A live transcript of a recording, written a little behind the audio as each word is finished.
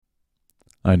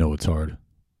I know it's hard.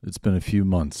 It's been a few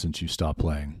months since you stopped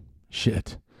playing.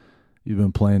 Shit. You've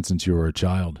been playing since you were a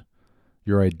child.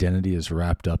 Your identity is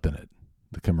wrapped up in it.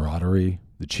 The camaraderie,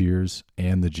 the cheers,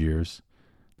 and the jeers.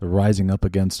 The rising up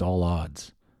against all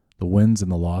odds. The wins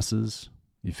and the losses.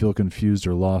 You feel confused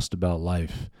or lost about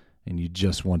life, and you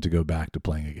just want to go back to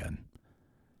playing again.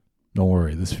 Don't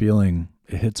worry, this feeling,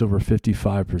 it hits over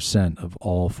 55% of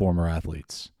all former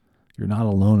athletes. You're not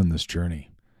alone in this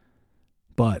journey.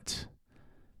 But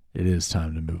it is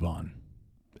time to move on.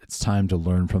 It's time to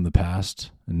learn from the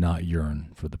past and not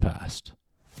yearn for the past.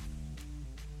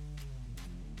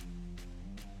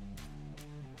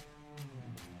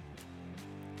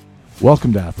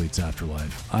 Welcome to Athletes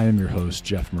Afterlife. I am your host,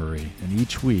 Jeff Murray, and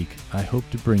each week I hope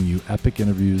to bring you epic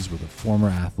interviews with a former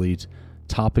athlete,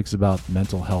 topics about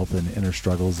mental health and inner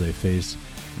struggles they face,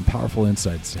 and powerful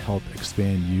insights to help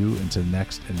expand you into the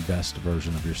next and best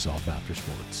version of yourself after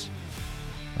sports.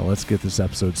 Now let's get this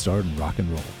episode started and rock and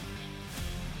roll.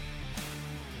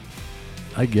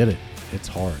 I get it. It's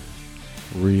hard.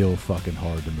 Real fucking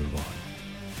hard to move on.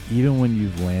 Even when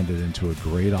you've landed into a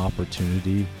great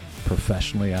opportunity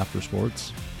professionally after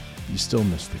sports, you still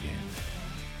miss the game.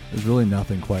 There's really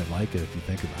nothing quite like it if you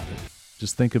think about it.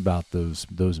 Just think about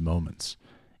those moments.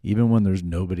 Even when there's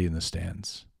nobody in the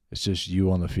stands. It's just you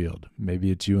on the field.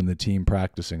 Maybe it's you and the team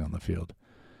practicing on the field.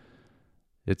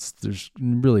 There's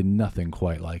really nothing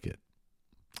quite like it.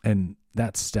 And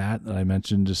that stat that I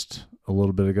mentioned just a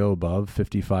little bit ago, above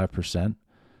 55%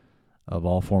 of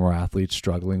all former athletes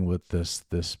struggling with this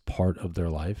part of their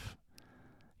life.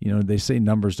 You know, they say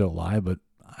numbers don't lie, but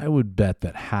I would bet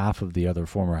that half of the other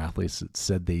former athletes that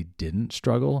said they didn't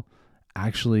struggle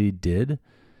actually did.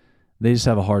 They just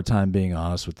have a hard time being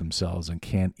honest with themselves and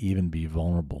can't even be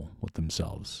vulnerable with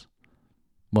themselves.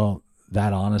 Well,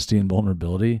 that honesty and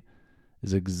vulnerability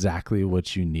is exactly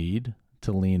what you need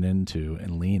to lean into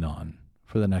and lean on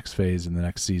for the next phase and the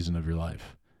next season of your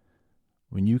life.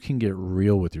 When you can get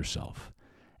real with yourself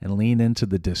and lean into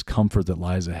the discomfort that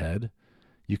lies ahead,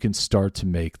 you can start to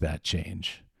make that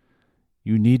change.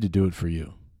 You need to do it for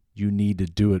you. You need to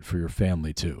do it for your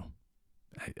family too.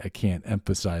 I can't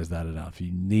emphasize that enough.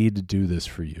 You need to do this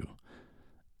for you.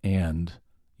 And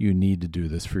you need to do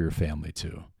this for your family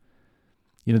too.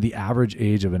 You know, the average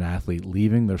age of an athlete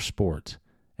leaving their sport,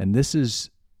 and this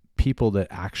is people that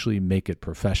actually make it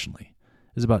professionally,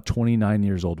 is about 29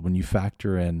 years old. When you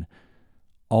factor in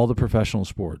all the professional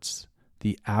sports,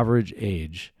 the average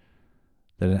age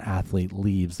that an athlete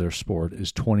leaves their sport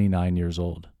is 29 years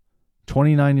old.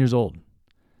 29 years old.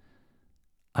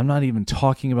 I'm not even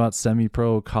talking about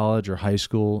semi-pro, college, or high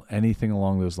school, anything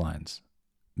along those lines.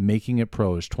 Making it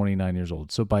pro is 29 years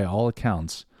old. So by all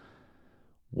accounts,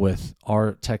 with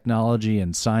our technology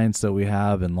and science that we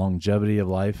have and longevity of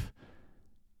life,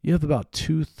 you have about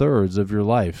 2/3 of your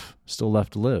life still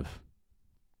left to live.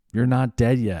 You're not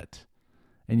dead yet.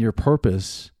 And your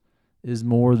purpose is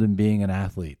more than being an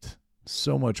athlete.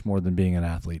 So much more than being an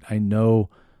athlete. I know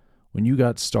when you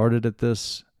got started at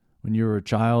this, when you were a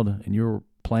child and you were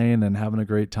playing and having a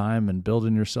great time and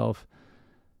building yourself,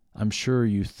 I'm sure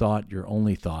you thought your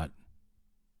only thought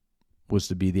was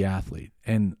to be the athlete.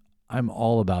 And I'm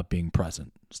all about being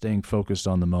present, staying focused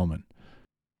on the moment.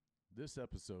 This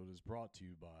episode is brought to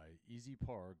you by Easy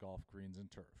Par Golf Greens and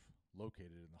Turf,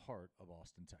 located in the heart of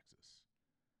Austin, Texas.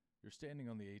 You're standing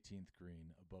on the 18th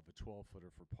green above a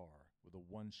 12-footer for par with a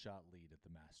one-shot lead at the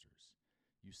Masters.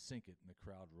 You sink it and the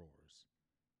crowd roars.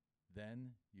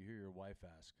 Then you hear your wife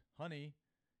ask, "Honey,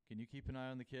 can you keep an eye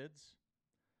on the kids?"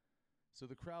 So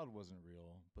the crowd wasn't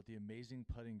real, but the amazing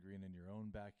putting green in your own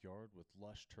backyard with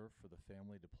lush turf for the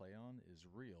family to play on is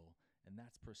real, and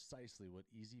that's precisely what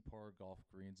Easy Par Golf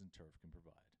Greens and Turf can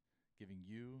provide, giving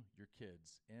you, your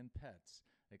kids, and pets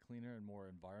a cleaner and more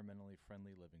environmentally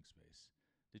friendly living space.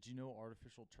 Did you know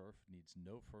artificial turf needs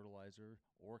no fertilizer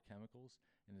or chemicals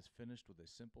and is finished with a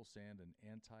simple sand and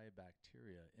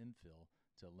antibacteria infill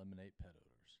to eliminate pet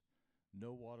odors?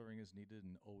 No watering is needed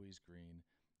and always green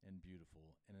and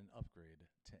beautiful, and an upgrade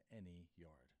to any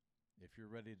yard. If you're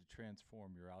ready to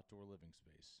transform your outdoor living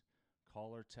space,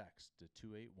 call or text to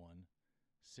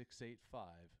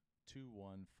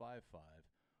 281-685-2155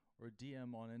 or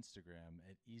DM on Instagram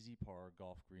at Easy Par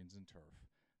Golf Greens and Turf.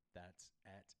 That's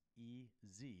at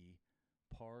EZ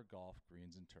Par Golf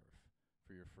Greens and Turf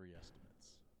for your free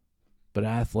estimates. But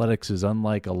athletics is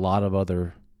unlike a lot of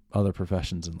other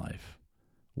professions in life.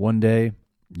 One day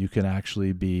you can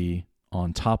actually be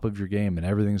on top of your game and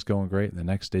everything's going great, and the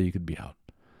next day you could be out.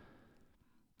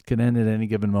 It can end at any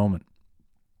given moment.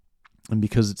 And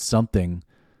because it's something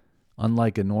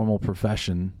unlike a normal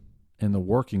profession in the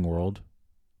working world,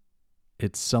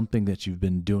 It's something that you've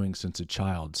been doing since a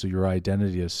child. So your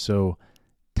identity is so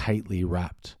tightly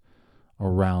wrapped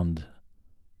around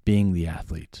being the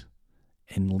athlete.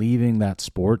 And leaving that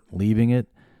sport, leaving it,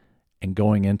 and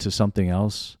going into something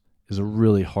else is a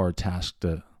really hard task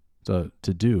to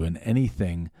do. And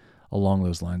anything along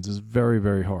those lines is very,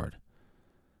 very hard.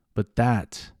 But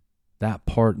that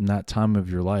part and that time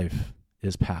of your life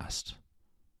is past.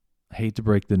 I hate to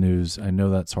break the news. I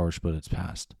know that's harsh, but it's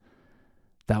past.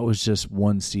 That was just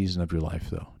one season of your life,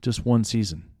 though. Just one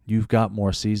season. You've got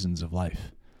more seasons of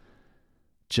life.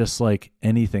 Just like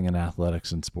anything in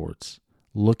athletics and sports,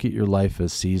 look at your life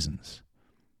as seasons.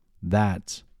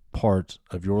 That part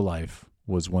of your life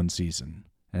was one season.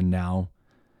 And now,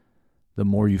 the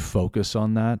more you focus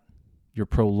on that, you're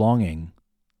prolonging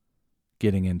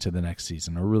getting into the next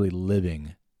season, or really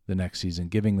living the next season,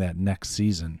 giving that next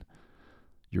season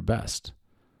your best.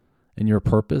 And your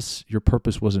purpose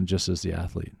wasn't just as the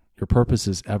athlete. Your purpose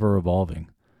is ever evolving.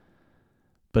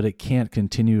 But it can't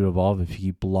continue to evolve if you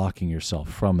keep blocking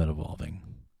yourself from it evolving.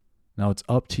 Now it's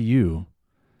up to you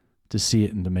to see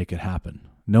it and to make it happen.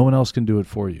 No one else can do it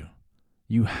for you.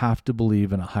 You have to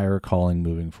believe in a higher calling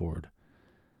moving forward.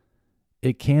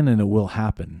 It can and it will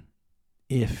happen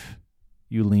if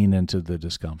you lean into the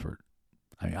discomfort.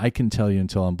 I can tell you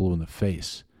until I'm blue in the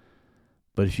face.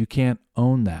 But if you can't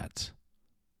own that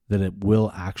it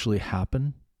will actually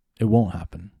happen, it won't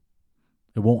happen.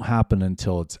 It won't happen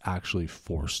until it's actually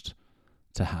forced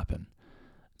to happen.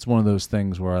 It's one of those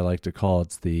things where I like to call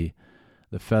it's the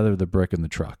feather, the brick, and the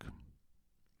truck.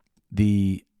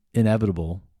 The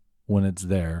inevitable, when it's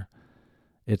there,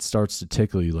 it starts to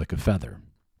tickle you like a feather.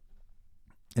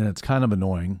 And it's kind of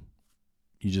annoying.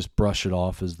 You just brush it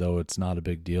off as though it's not a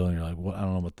big deal. And you're like, well, I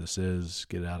don't know what this is.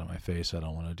 Get it out of my face. I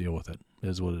don't want to deal with it. It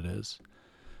is what it is.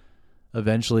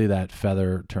 Eventually, that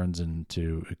feather turns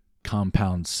into a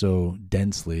compound so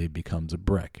densely it becomes a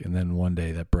brick. And then one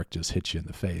day that brick just hits you in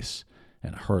the face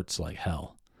and it hurts like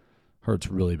hell. Hurts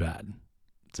really bad.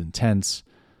 It's intense.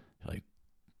 You're like,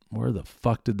 where the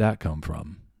fuck did that come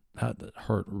from? That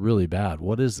hurt really bad.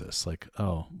 What is this? Like,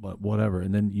 oh, but whatever.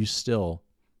 And then you still,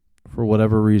 for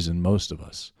whatever reason, most of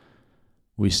us,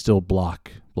 we still block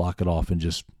it off and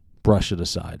just brush it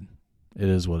aside. It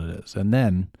is what it is. And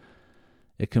then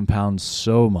it compounds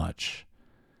so much.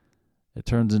 It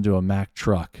turns into a Mack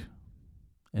truck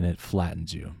and it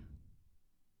flattens you.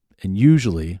 And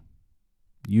usually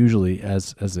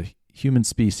as a human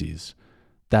species,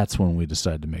 that's when we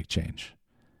decide to make change.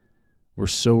 We're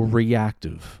so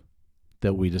reactive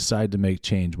that we decide to make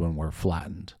change when we're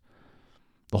flattened.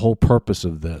 The whole purpose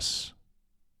of this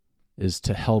is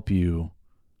to help you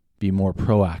be more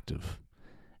proactive.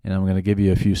 And I'm going to give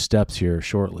you a few steps here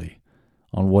shortly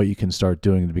on what you can start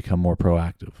doing to become more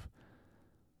proactive.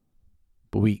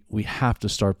 But we have to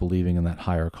start believing in that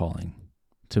higher calling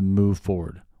to move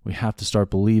forward. We have to start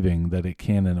believing that it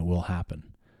can and it will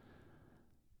happen.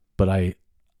 But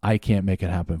I can't make it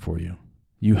happen for you.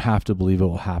 You have to believe it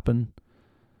will happen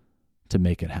to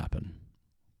make it happen.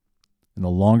 And the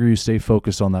longer you stay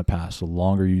focused on that past, the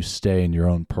longer you stay in your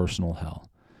own personal hell.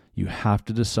 You have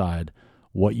to decide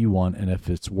what you want and if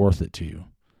it's worth it to you.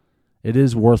 It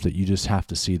is worth it. You just have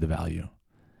to see the value.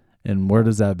 And where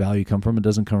does that value come from? It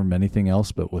doesn't come from anything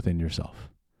else but within yourself.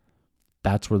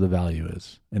 That's where the value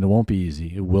is. And it won't be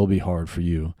easy. It will be hard for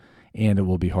you, and it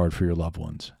will be hard for your loved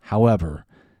ones. However,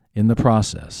 in the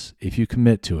process, if you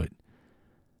commit to it,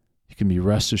 you can be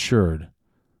rest assured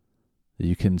that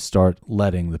you can start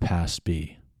letting the past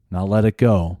be. Not let it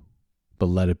go, but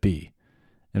let it be.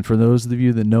 And for those of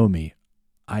you that know me,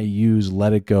 I use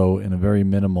let it go in a very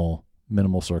minimal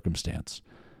circumstance.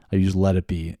 I use let it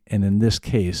be. And in this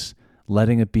case,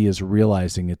 letting it be is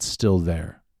realizing it's still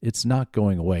there. It's not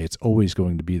going away. It's always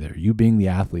going to be there. You being the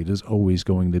athlete is always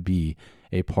going to be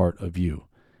a part of you.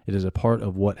 It is a part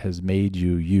of what has made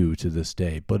you you to this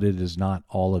day, but it is not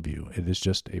all of you. It is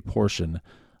just a portion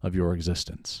of your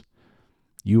existence.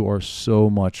 You are so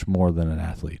much more than an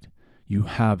athlete. You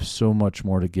have so much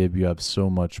more to give. You have so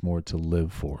much more to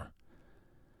live for.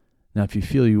 Now, if you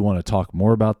feel you want to talk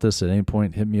more about this at any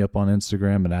point, hit me up on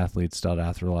Instagram at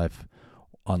athletes.afterlife,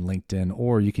 on LinkedIn,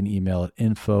 or you can email at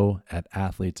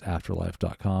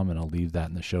info@athletesafterlife.com, and I'll leave that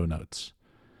in the show notes.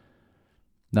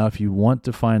 Now, if you want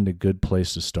to find a good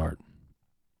place to start,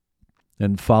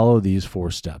 then follow these 4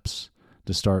 steps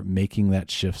to start making that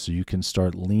shift so you can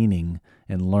start leaning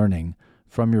and learning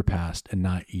from your past and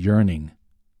not yearning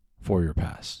for your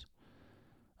past.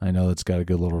 I know that's got a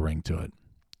good little ring to it.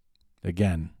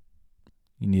 Again,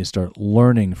 you need to start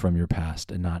learning from your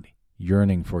past and not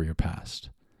yearning for your past.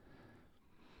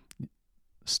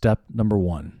 Step number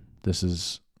 1. This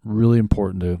is really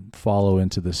important to follow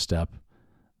into this step,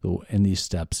 in these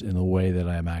steps, in the way that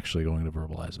I'm actually going to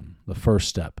verbalize them. The first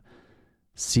step,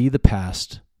 see the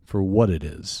past for what it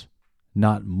is,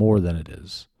 not more than it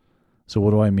is. So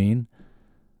what do I mean?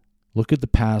 Look at the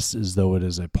past as though it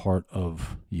is a part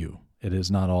of you. It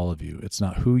is not all of you. It's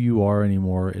not who you are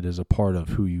anymore. It is a part of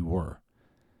who you were.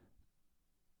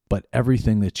 But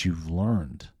everything that you've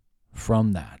learned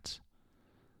from that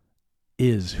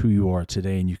is who you are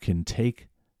today. And you can take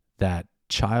that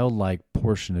childlike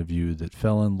portion of you that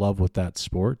fell in love with that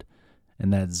sport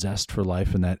and that zest for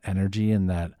life and that energy and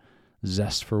that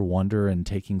zest for wonder and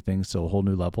taking things to a whole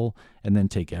new level, and then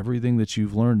take everything that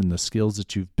you've learned and the skills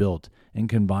that you've built and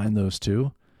combine those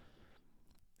two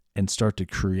and start to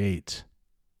create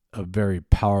a very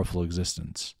powerful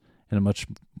existence and a much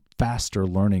faster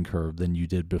learning curve than you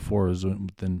did before,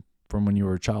 than from when you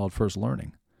were a child first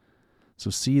learning. So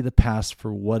see the past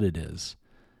for what it is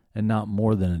and not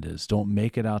more than it is. Don't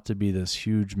make it out to be this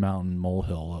huge mountain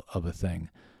molehill of a thing.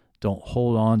 Don't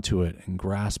hold on to it and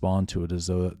grasp onto it as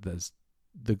though that's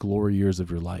the glory years of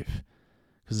your life,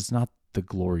 because it's not the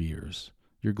glory years.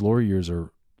 Your glory years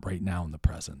are right now in the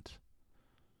present.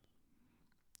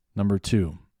 Number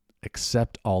 2,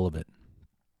 accept all of it.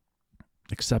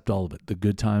 Accept all of it, the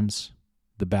good times,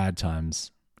 the bad times,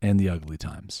 and the ugly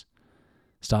times.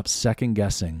 Stop second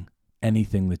guessing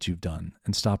anything that you've done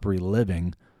and stop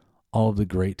reliving all of the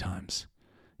great times.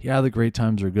 Yeah, the great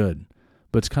times are good,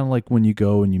 but it's kind of like when you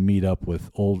go and you meet up with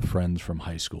old friends from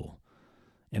high school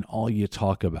and all you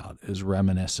talk about is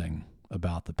reminiscing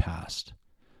about the past.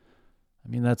 I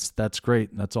mean, that's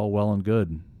great. That's all well and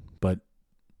good, but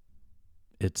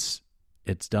it's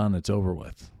done. It's over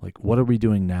with. Like, what are we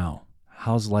doing now?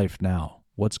 How's life now?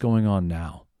 What's going on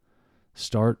now?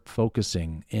 Start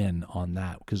focusing in on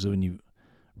that, because when you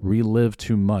relive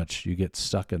too much, you get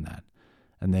stuck in that.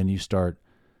 And then you start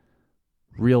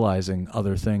realizing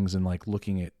other things and like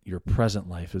looking at your present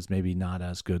life as maybe not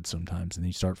as good sometimes. And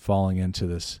you start falling into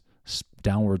this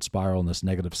downward spiral and this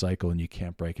negative cycle, and you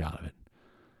can't break out of it.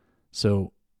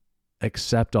 So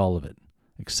accept all of it.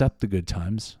 Accept the good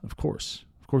times, of course.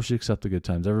 Of course you accept the good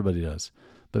times. Everybody does.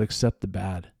 But accept the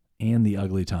bad and the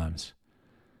ugly times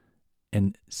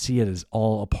and see it as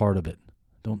all a part of it.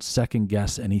 Don't second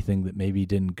guess anything that maybe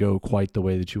didn't go quite the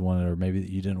way that you wanted, or maybe that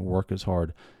you didn't work as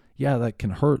hard. Yeah, that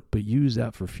can hurt, but use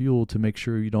that for fuel to make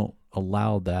sure you don't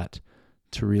allow that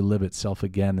to relive itself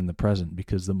again in the present,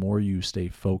 because the more you stay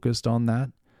focused on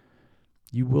that,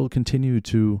 you will continue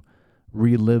to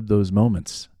relive those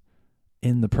moments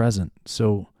in the present.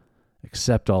 So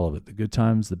accept all of it, the good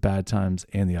times, the bad times,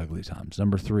 and the ugly times.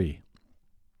 Number 3,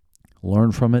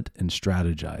 learn from it and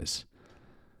strategize.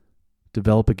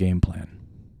 Develop a game plan.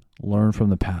 Learn from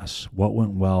the past. What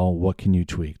went well? What can you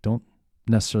tweak? Don't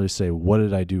necessarily say, what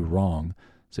did I do wrong?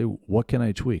 Say, what can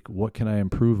I tweak? What can I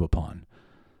improve upon?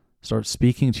 Start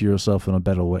speaking to yourself in a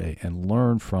better way and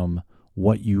learn from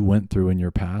what you went through in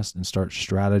your past and start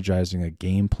strategizing a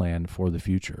game plan for the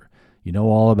future. You know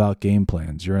all about game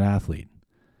plans. You're an athlete.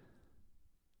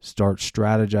 Start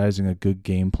strategizing a good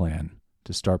game plan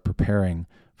to start preparing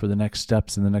for the next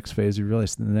steps in the next phase of your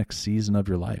life, in the next season of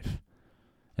your life.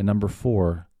 And number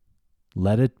 4,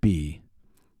 let it be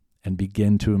and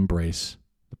begin to embrace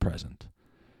the present.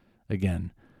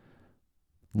 Again,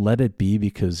 let it be,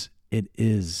 because it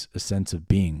is a sense of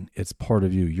being. It's part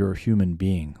of you. You're a human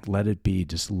being. Let it be.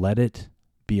 Just let it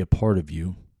be a part of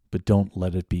you, but don't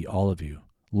let it be all of you.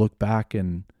 Look back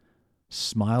and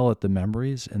smile at the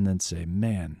memories and then say,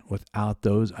 man, without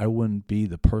those, I wouldn't be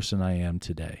the person I am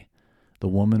today. The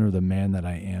woman or the man that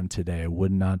I am today, I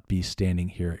would not be standing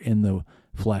here in the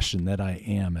flesh and that I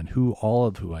am and all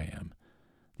of who I am,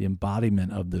 the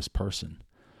embodiment of this person,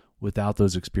 without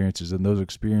those experiences. And those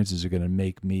experiences are going to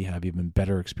make me have even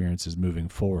better experiences moving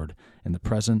forward in the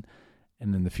present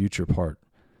and in the future part.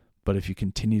 But if you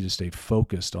continue to stay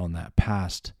focused on that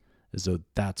past as though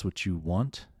that's what you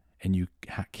want and you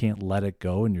can't let it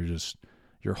go and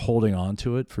you're holding on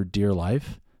to it for dear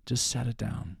life, just set it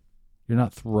down. You're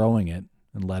not throwing it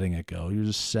and letting it go. You're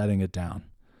just setting it down.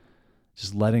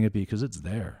 Just letting it be, because it's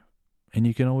there. And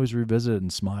you can always revisit it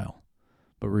and smile,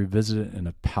 but revisit it in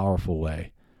a powerful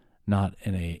way, not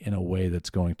in a way that's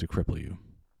going to cripple you.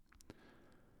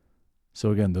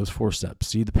 So again, those 4 steps.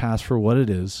 See the past for what it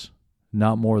is,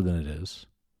 not more than it is.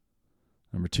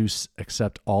 Number 2,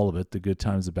 accept all of it, the good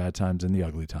times, the bad times, and the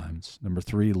ugly times. Number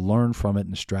 3, learn from it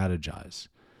and strategize.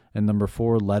 And number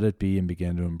 4, let it be and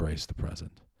begin to embrace the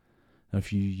present. Now,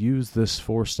 if you use this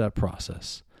 4-step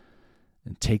process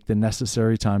and take the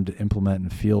necessary time to implement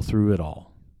and feel through it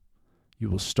all, you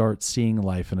will start seeing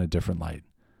life in a different light.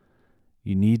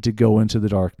 You need to go into the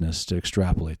darkness to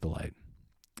extrapolate the light.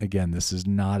 Again, this is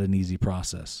not an easy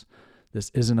process. This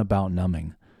isn't about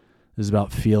numbing. This is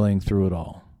about feeling through it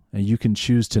all. And you can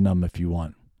choose to numb if you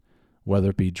want, whether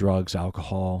it be drugs,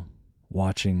 alcohol,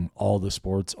 watching all the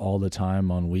sports all the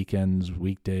time on weekends,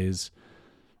 weekdays,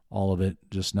 all of it,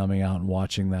 just numbing out and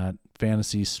watching that,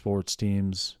 fantasy sports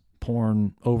teams,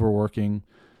 porn, overworking,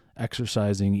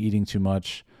 exercising, eating too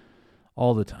much,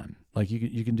 all the time. Like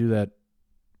you can do that.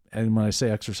 And when I say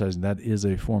exercising, that is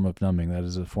a form of numbing. That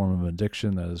is a form of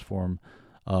addiction. That is a form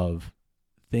of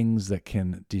things that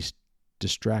can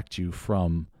distract you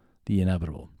from the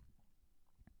inevitable.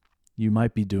 You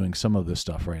might be doing some of this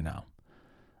stuff right now.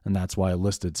 And that's why I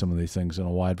listed some of these things in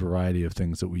a wide variety of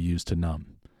things that we use to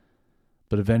numb.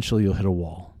 But eventually you'll hit a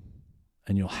wall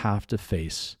and you'll have to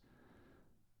face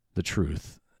the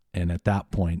truth. And at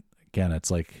that point, again,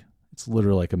 it's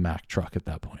literally like a Mack truck at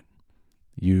that point.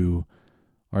 You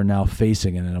are now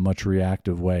facing it in a much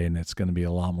reactive way, and it's going to be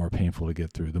a lot more painful to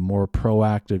get through. The more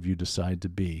proactive you decide to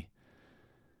be,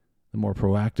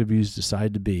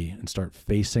 and start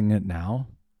facing it now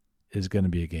is going to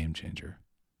be a game changer.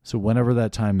 So whenever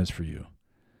that time is for you,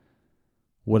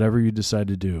 whatever you decide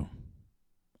to do,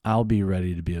 I'll be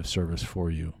ready to be of service for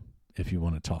you if you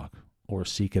want to talk or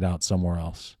seek it out somewhere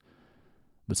else.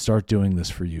 But start doing this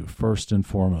for you first and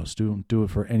foremost. Don't do it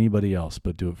for anybody else,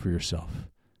 but do it for yourself.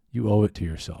 You owe it to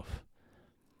yourself.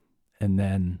 And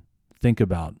then think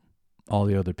about all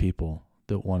the other people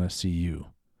that want to see you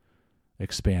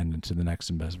expand into the next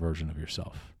and best version of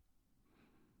yourself.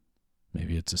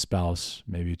 Maybe it's a spouse,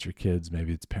 maybe it's your kids,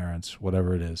 maybe it's parents,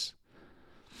 whatever it is.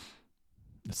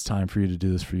 It's time for you to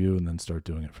do this for you and then start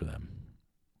doing it for them.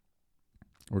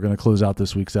 We're going to close out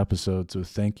this week's episode, so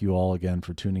thank you all again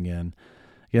for tuning in.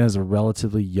 Again, as a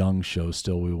relatively young show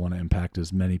still, we want to impact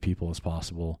as many people as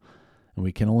possible. And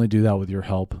we can only do that with your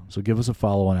help. So give us a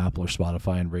follow on Apple or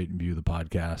Spotify and rate and view the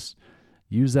podcast.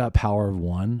 Use that power of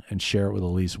one and share it with at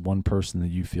least one person that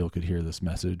you feel could hear this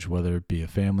message, whether it be a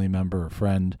family member, a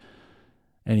friend,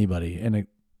 anybody. And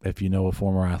if you know a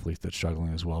former athlete that's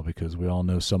struggling as well, because we all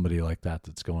know somebody like that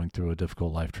that's going through a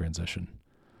difficult life transition.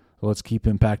 So let's keep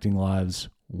impacting lives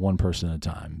one person at a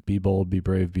time. Be bold, be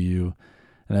brave, be you.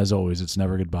 And as always, it's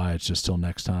never goodbye. It's just till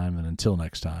next time. And until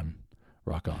next time,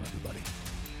 rock on, everybody.